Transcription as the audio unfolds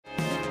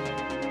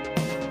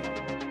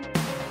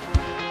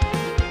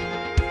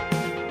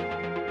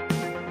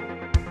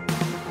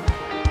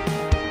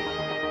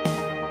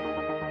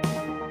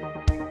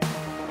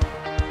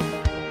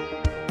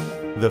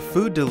The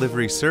food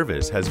delivery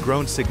service has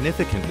grown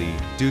significantly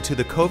due to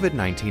the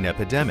COVID-19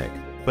 epidemic,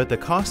 but the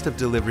cost of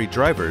delivery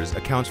drivers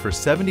accounts for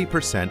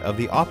 70% of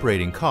the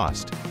operating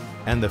cost,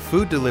 and the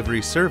food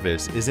delivery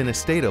service is in a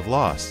state of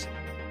loss.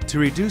 To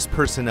reduce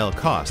personnel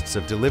costs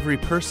of delivery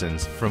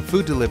persons from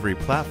food delivery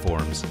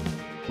platforms,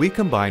 we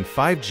combine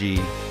 5G,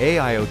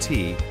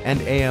 AIoT,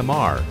 and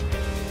AMR.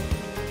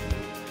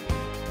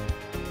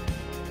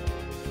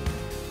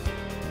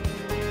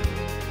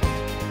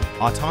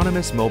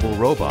 Autonomous mobile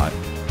robot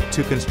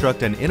to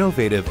construct an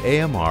innovative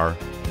AMR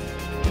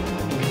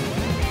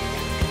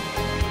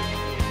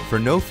for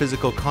no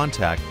physical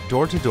contact,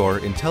 door-to-door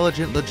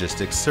intelligent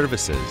logistics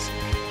services.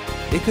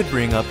 It could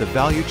bring up the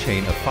value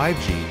chain of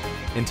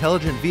 5G,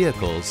 intelligent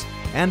vehicles,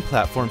 and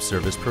platform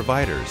service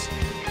providers.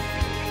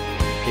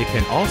 It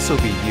can also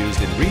be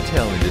used in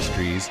retail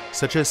industries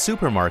such as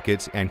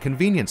supermarkets and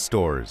convenience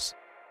stores.